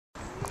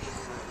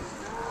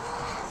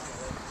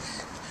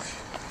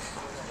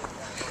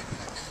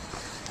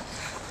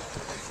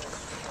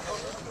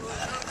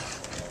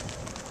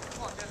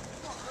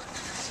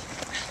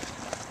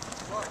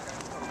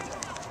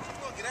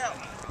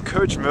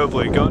Coach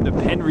Mobley, going to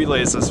Penn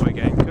relays this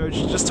weekend. Coach,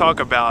 just talk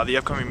about the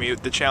upcoming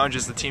meet, the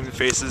challenges the team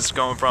faces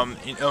going from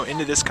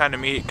into this kind of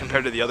meet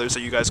compared to the others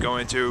that you guys go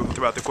into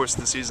throughout the course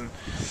of the season.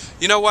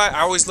 You know what?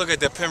 I always look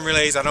at the Penn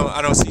relays. I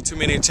don't see too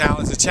many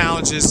challenges. The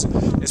challenges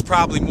is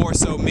probably more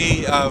so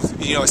me of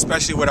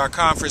especially with our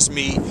conference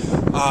meet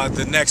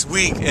the next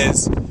week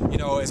is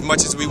as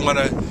much as we want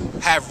to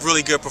have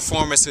really good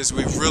performances,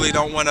 we really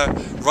don't want to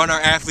run our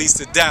athletes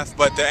to death,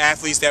 but the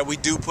athletes that we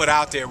do put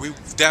out there, we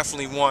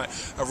definitely want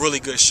a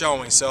really good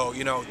showing. So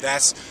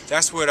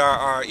that's what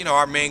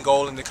our main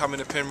goal in the coming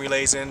to Penn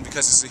relays in,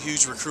 because it's a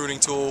huge recruiting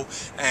tool,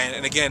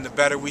 and again, the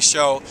better we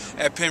show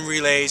at Penn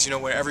relays,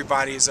 where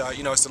everybody is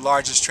it's the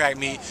largest track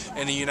meet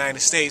in the United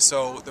States,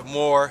 so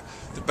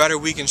the better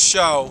we can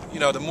show,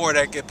 the more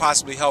that could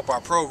possibly help our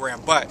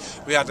program.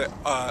 But we have to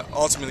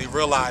ultimately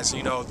realize,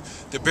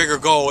 the bigger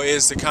goal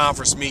is the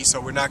conference meet, so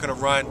we're not going to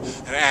run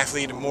an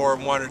athlete in more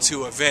than one or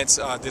two events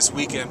this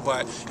weekend.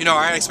 But,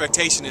 our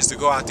expectation is to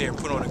go out there and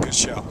put on a good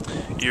show.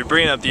 You're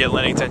bringing up the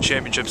Atlantic 10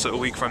 Championships a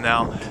week from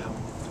now.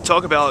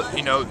 Talk about,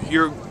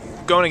 you're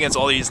going against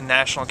all these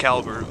national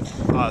caliber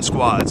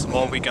squads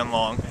all weekend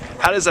long.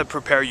 How does that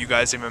prepare you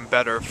guys even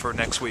better for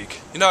next week?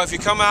 If you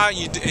come out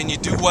and you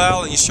do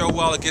well and you show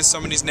well against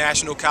some of these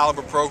national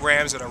caliber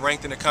programs that are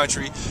ranked in the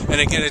country, and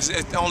again,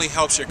 it only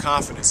helps your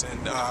confidence.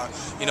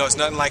 And it's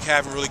nothing like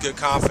having really good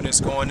confidence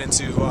going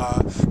into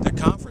the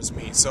conference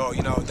meet. So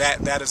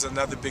that is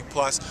another big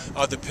plus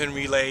of the Penn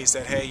relays,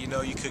 that hey,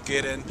 you could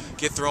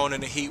get thrown in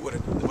the heat with a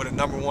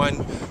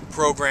 #1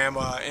 program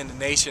in the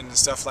nation and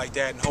stuff like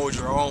that, and hold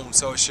your own.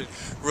 So it should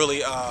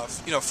really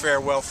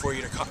fare well for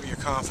you your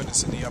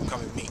confidence in the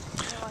upcoming meet.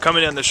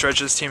 Coming down the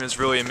stretch, this team is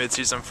really in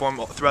mid-season form.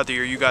 Throughout the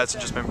year, you guys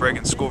have just been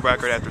breaking school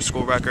record after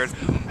school record.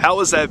 How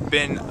has that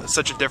been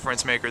such a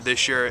difference maker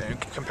this year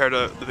compared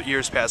to the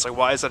years past? Like,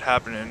 why is that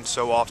happening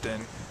so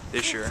often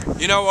this year?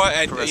 You know what?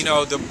 And,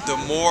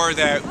 the more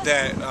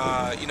that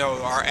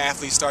our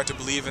athletes start to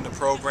believe in the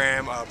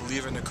program,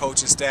 believe in the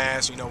coaching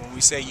staffs. When we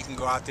say you can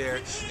go out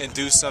there and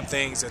do some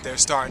things, that they're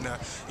starting to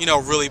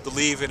really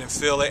believe it and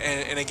feel it.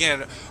 And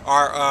again,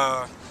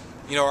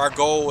 our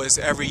goal is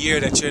every year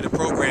that you're in the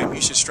program,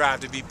 you should strive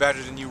to be better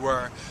than you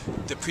were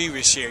the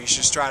previous year. You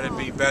should strive to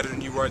be better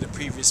than you were the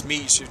previous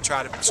meet. You should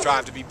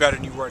strive to be better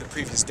than you were the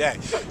previous day.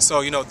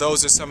 So,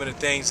 those are some of the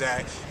things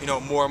that,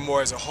 more and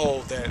more as a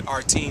whole, that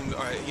our team,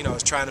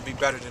 is trying to be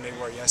better than they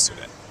were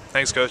yesterday.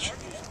 Thanks, Coach.